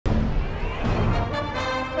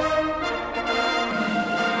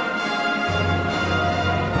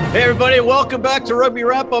Hey, everybody. Welcome back to Rugby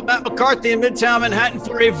Wrap-Up. Matt McCarthy in Midtown Manhattan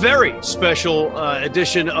for a very special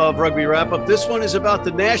edition of Rugby Wrap-Up. This one is about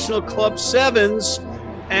the National Club Sevens,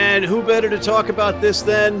 and who better to talk about this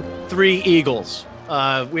than three Eagles.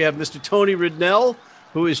 We have Mr. Tony Ridnell,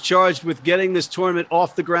 who is charged with getting this tournament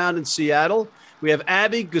off the ground in Seattle. We have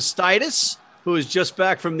Abby Gustaitis, who is just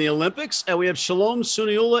back from the Olympics, and we have Shalom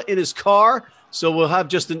Suniula in his car, so we'll have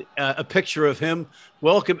just a picture of him.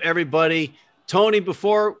 Welcome, everybody. Tony,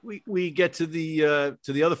 before we get to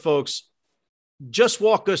the other folks, just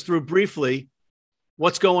walk us through briefly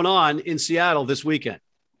what's going on in Seattle this weekend.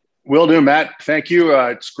 Will do, Matt. Thank you.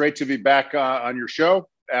 It's great to be back on your show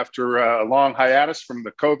after a long hiatus from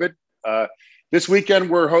the COVID. This weekend,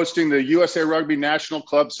 we're hosting the USA Rugby National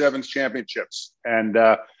Club Sevens Championships, and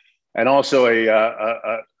also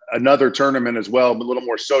another tournament as well, a little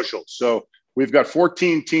more social. So we've got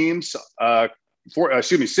 14 teams.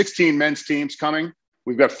 16 men's teams coming.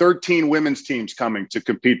 We've got 13 women's teams coming to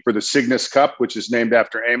compete for the Cygnus Cup, which is named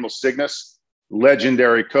after Emil Cygnus,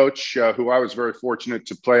 legendary coach who I was very fortunate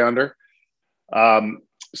to play under.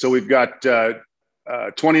 So we've got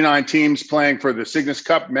 29 teams playing for the Cygnus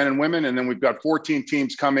Cup, men and women, and then we've got 14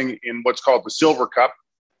 teams coming in what's called the Silver Cup.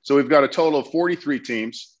 So we've got a total of 43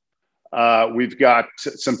 teams. We've got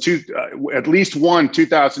at least one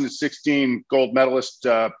 2016 gold medalist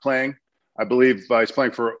playing. I believe he's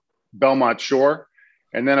playing for Belmont Shore.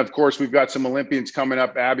 And then, of course, we've got some Olympians coming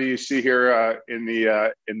up. Abby, you see here in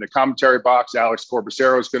the commentary box, Alex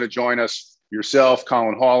Corbisiero is going to join us, yourself,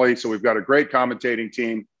 Colin Hawley. So we've got a great commentating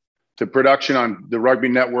team. The production on the Rugby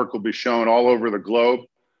Network will be shown all over the globe,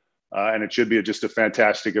 and it should be just a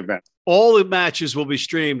fantastic event. All the matches will be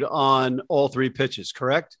streamed on all three pitches,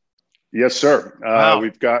 correct? Yes, sir. Wow.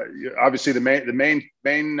 We've got, obviously, the main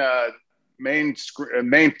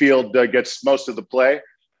field gets most of the play,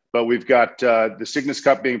 but we've got the Cygnus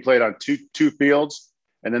Cup being played on two fields,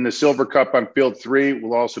 and then the Silver Cup on field 3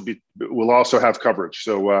 will also have coverage.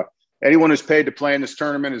 So anyone who's paid to play in this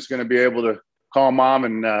tournament is going to be able to call mom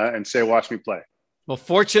and say, "Watch me play." Well,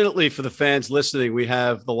 fortunately for the fans listening, we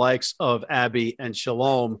have the likes of Abby and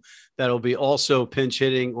Shalom that'll be also pinch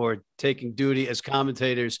hitting or taking duty as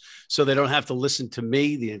commentators, so they don't have to listen to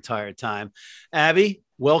me the entire time. Abby,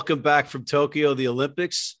 welcome back from Tokyo, the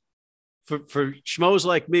Olympics. For schmoes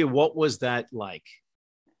like me, what was that like?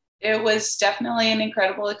 It was definitely an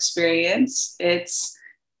incredible experience.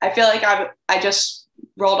 I feel like I just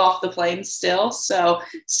rolled off the plane still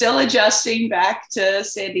adjusting back to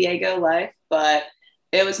San Diego life, but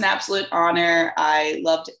it was an absolute honor. I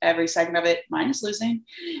loved every second of it, minus losing.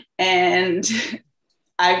 And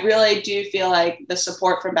I really do feel like the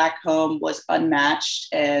support from back home was unmatched.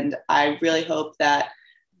 And I really hope that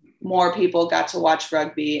more people got to watch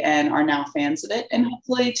rugby and are now fans of it, and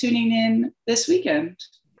hopefully tuning in this weekend.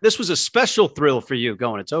 This was a special thrill for you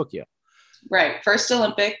going to Tokyo. Right. First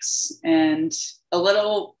Olympics, and a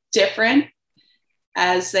little different,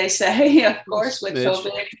 as they say, of course, with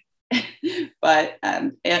COVID. But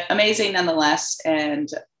amazing nonetheless, and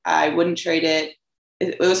I wouldn't trade it.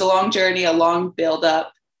 It was a long journey, a long build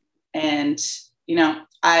up, and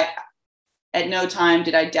I at no time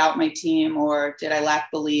did I doubt my team or did I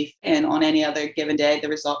lack belief. And on any other given day, the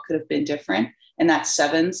result could have been different. And that's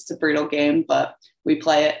sevens. It's a brutal game, but we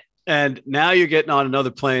play it. And now you're getting on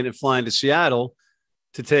another plane and flying to Seattle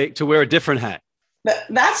to wear a different hat.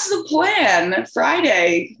 That's the plan.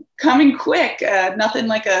 Friday, coming quick. Nothing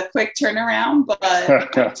like a quick turnaround, but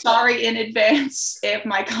I'm sorry in advance if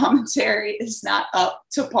my commentary is not up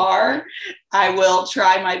to par. I will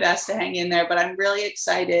try my best to hang in there, but I'm really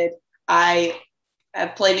excited. I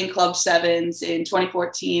have played in Club Sevens in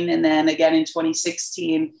 2014 and then again in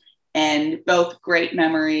 2016, and both great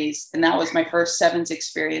memories. And that was my first sevens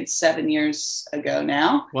experience 7 years ago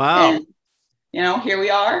now. Wow. And here we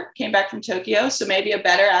are, came back from Tokyo. So maybe a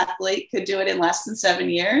better athlete could do it in less than 7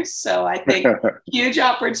 years. So I think huge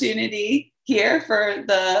opportunity here for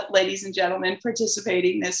the ladies and gentlemen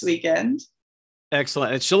participating this weekend.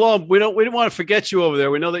 Excellent. And Shalom, we didn't want to forget you over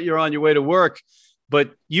there. We know that you're on your way to work,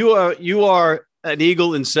 but you are an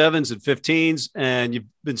Eagle in sevens and 15s, and you've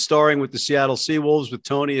been starring with the Seattle Seawolves with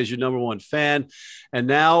Tony as your number one fan. And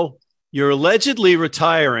now you're allegedly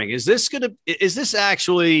retiring. Is this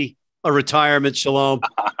actually a retirement, Shalom?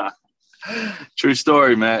 True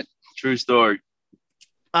story, Matt. True story.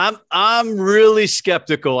 I'm really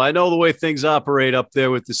skeptical. I know the way things operate up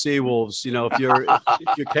there with the Seawolves.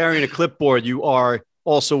 If you're carrying a clipboard, you are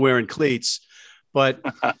also wearing cleats. But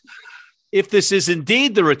if this is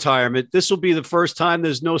indeed the retirement, this will be the first time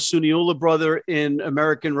there's no Suniula brother in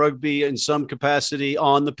American rugby in some capacity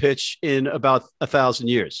on the pitch in about 1,000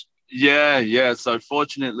 years. Yeah. So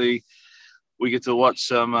fortunately, we get to watch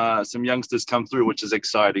some youngsters come through, which is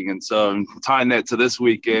exciting. And so tying that to this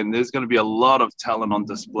weekend, there's going to be a lot of talent on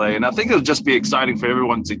display. And I think it'll just be exciting for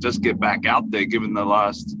everyone to just get back out there, given the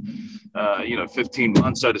last, 15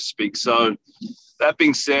 months, so to speak. So that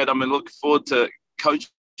being said, I'm looking forward to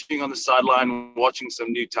coaching on the sideline, watching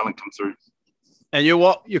some new talent come through. And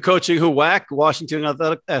you're coaching who? WAC, Washington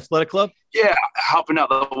Athletic Club? Yeah, helping out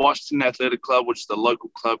the Washington Athletic Club, which is the local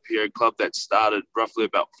club here, a club that started roughly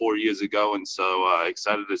about 4 years ago. And so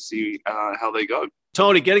excited to see how they go.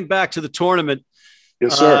 Tony, getting back to the tournament.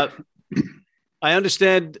 Yes, sir. I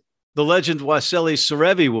understand the legend Wassily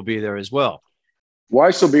Serevi will be there as well.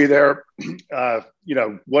 Weiss will be there.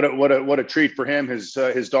 What a treat for him. His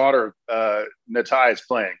daughter, Natai, is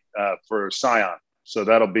playing for Sion. So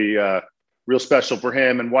that'll be real special for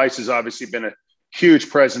him. And Weiss has obviously been a huge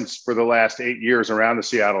presence for the last 8 years around the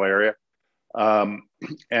Seattle area.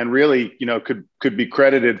 And really, could be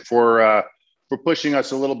credited for pushing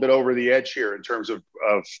us a little bit over the edge here in terms of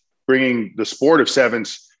bringing the sport of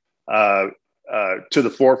sevens to the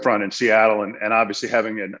forefront in Seattle, and obviously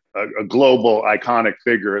having a global iconic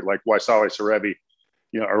figure like Waisale Serevi,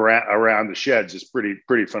 around the sheds is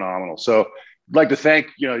pretty phenomenal. So I'd like to thank,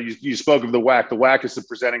 you spoke of the WAC. The WAC is the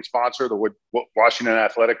presenting sponsor, the Washington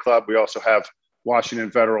Athletic Club. We also have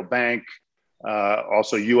Washington Federal Bank.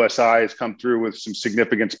 Also USI has come through with some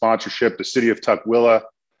significant sponsorship. The city of Tukwila,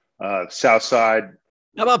 Southside.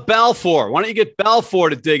 How about Balfour? Why don't you get Balfour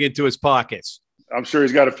to dig into his pockets? I'm sure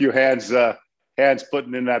he's got a few hands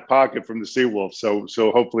putting in that pocket from the Seawolves.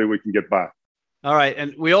 So hopefully we can get by. All right.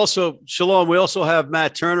 And Shalom, we also have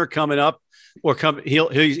Matt Turner coming up,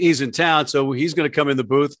 he's in town. So he's going to come in the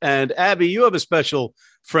booth. And Abby, you have a special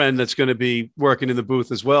friend that's going to be working in the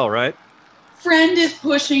booth as well, right? Friend is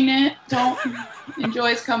pushing it. Don't enjoy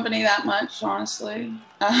his company that much, honestly.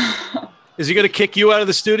 Is he going to kick you out of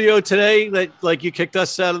the studio today, like you kicked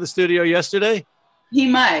us out of the studio yesterday? He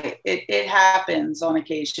might. It happens on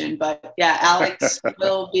occasion. But, yeah, Alex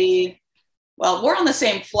will be – well, we're on the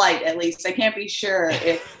same flight at least. I can't be sure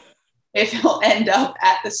if he'll end up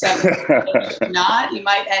at the 7th. If not, he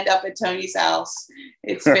might end up at Tony's house.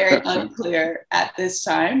 It's very unclear at this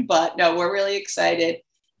time. But, no, we're really excited.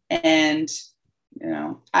 And,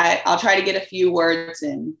 I'll try to get a few words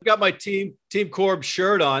in. I got my Team Corb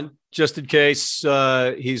shirt on just in case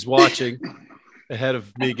he's watching ahead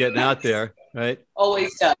of me getting out there, right?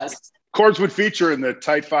 Always does. Corbs would feature in the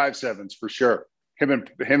tight 5-7s for sure. Him and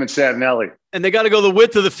Satinelli. And they got to go the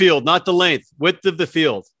width of the field, not the length. Width of the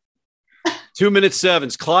field. 2-minute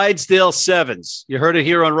sevens, Clydesdale sevens. You heard it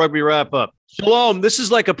here on Rugby Wrap Up. Shalom, this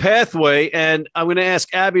is like a pathway, and I'm going to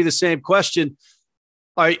ask Abby the same question.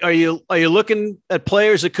 Are you looking at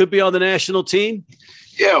players that could be on the national team?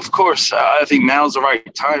 Yeah, of course. I think now's the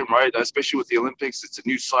right time, right? Especially with the Olympics. It's a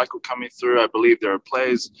new cycle coming through. I believe there are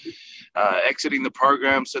players exiting the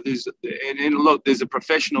program. So there's a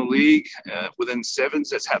professional league within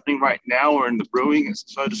sevens that's happening right now, or in the brewing,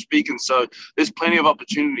 so to speak. And so there's plenty of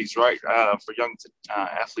opportunities, right, for young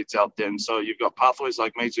athletes out there. And so you've got pathways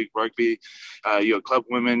like Major League Rugby, you got club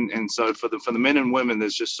women. And so for the men and women,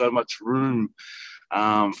 there's just so much room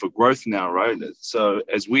for growth now, right? So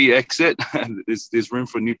as we exit, there's room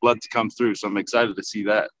for new blood to come through. So I'm excited to see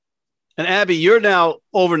that. And Abby, you're now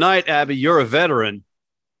overnight. Abby, you're a veteran.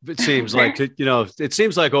 It seems like, it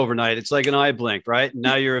seems like overnight. It's like an eye blink, right? And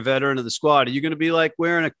now you're a veteran of the squad. Are you going to be like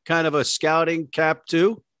wearing a kind of a scouting cap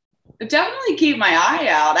too? Definitely keep my eye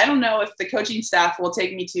out. I don't know if the coaching staff will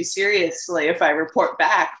take me too seriously if I report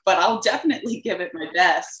back, but I'll definitely give it my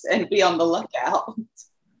best and be on the lookout.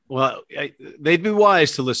 Well, they'd be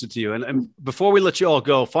wise to listen to you. And before we let you all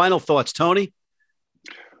go, final thoughts, Tony?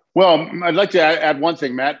 Well, I'd like to add one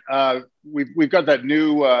thing, Matt. We've got that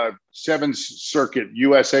new sevens circuit,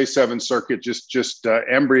 USA Sevens circuit, just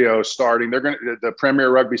embryo starting. They're going to the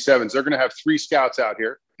Premier Rugby Sevens. They're going to have 3 scouts out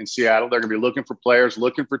here in Seattle. They're going to be looking for players,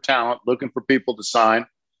 looking for talent, looking for people to sign.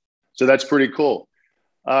 So that's pretty cool.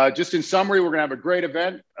 Just in summary, we're going to have a great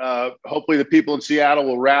event. Hopefully the people in Seattle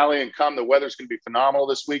will rally and come. The weather's going to be phenomenal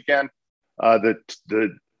this weekend. The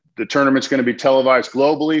tournament's going to be televised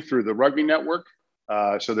globally through the Rugby Network.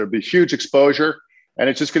 So there'll be huge exposure, and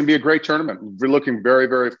it's just going to be a great tournament. We're looking very,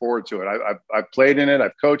 very forward to it. I've played in it.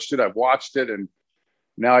 I've coached it. I've watched it. And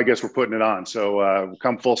now I guess we're putting it on. So we'll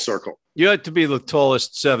come full circle. You had to be the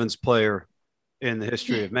tallest sevens player in the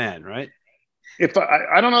history of man, right? If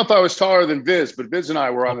I don't know if I was taller than Viz, but Viz and I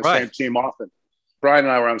were on the same team often. Brian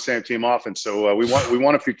and I were on the same team often, so we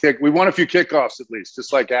won a few kickoffs at least,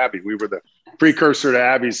 just like Abby. We were the precursor to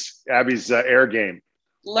Abby's air game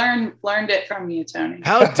Learned it from you, Tony.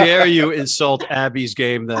 How dare you insult Abby's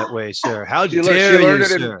game that way, sir? How dare you,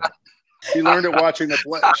 sir? She learned it watching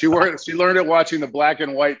she learned it watching the black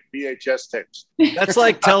and white VHS tapes. That's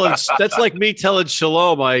like me telling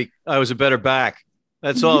Shalom I was a better back.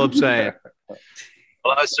 That's all I'm saying.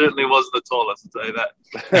 Well, I certainly wasn't the tallest, I'll tell you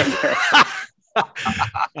that.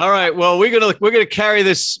 All right. Well, we're gonna carry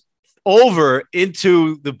this over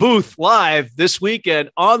into the booth live this weekend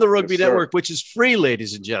on the Rugby Network, which is free,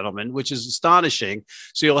 ladies and gentlemen, which is astonishing.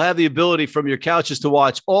 So you'll have the ability from your couches to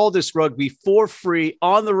watch all this rugby for free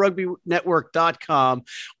on the rugbynetwork.com.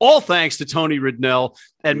 All thanks to Tony Ridnell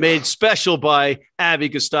and made special by Abby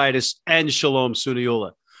Gustaitis and Shalom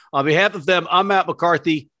Suniula. On behalf of them, I'm Matt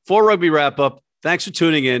McCarthy for Rugby Wrap Up. Thanks for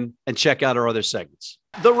tuning in, and check out our other segments.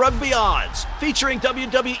 The Rugby Odds, featuring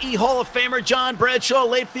WWE Hall of Famer John Bradshaw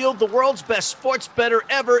Layfield, the world's best sports bettor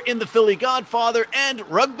ever in the Philly Godfather, and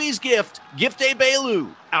Rugby's Gift, Gift-A Bailu,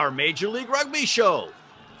 our Major League Rugby show,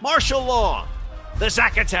 Martial Law, the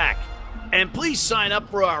Zack Attack, and please sign up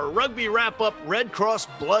for our Rugby Wrap-Up Red Cross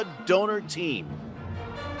Blood Donor Team.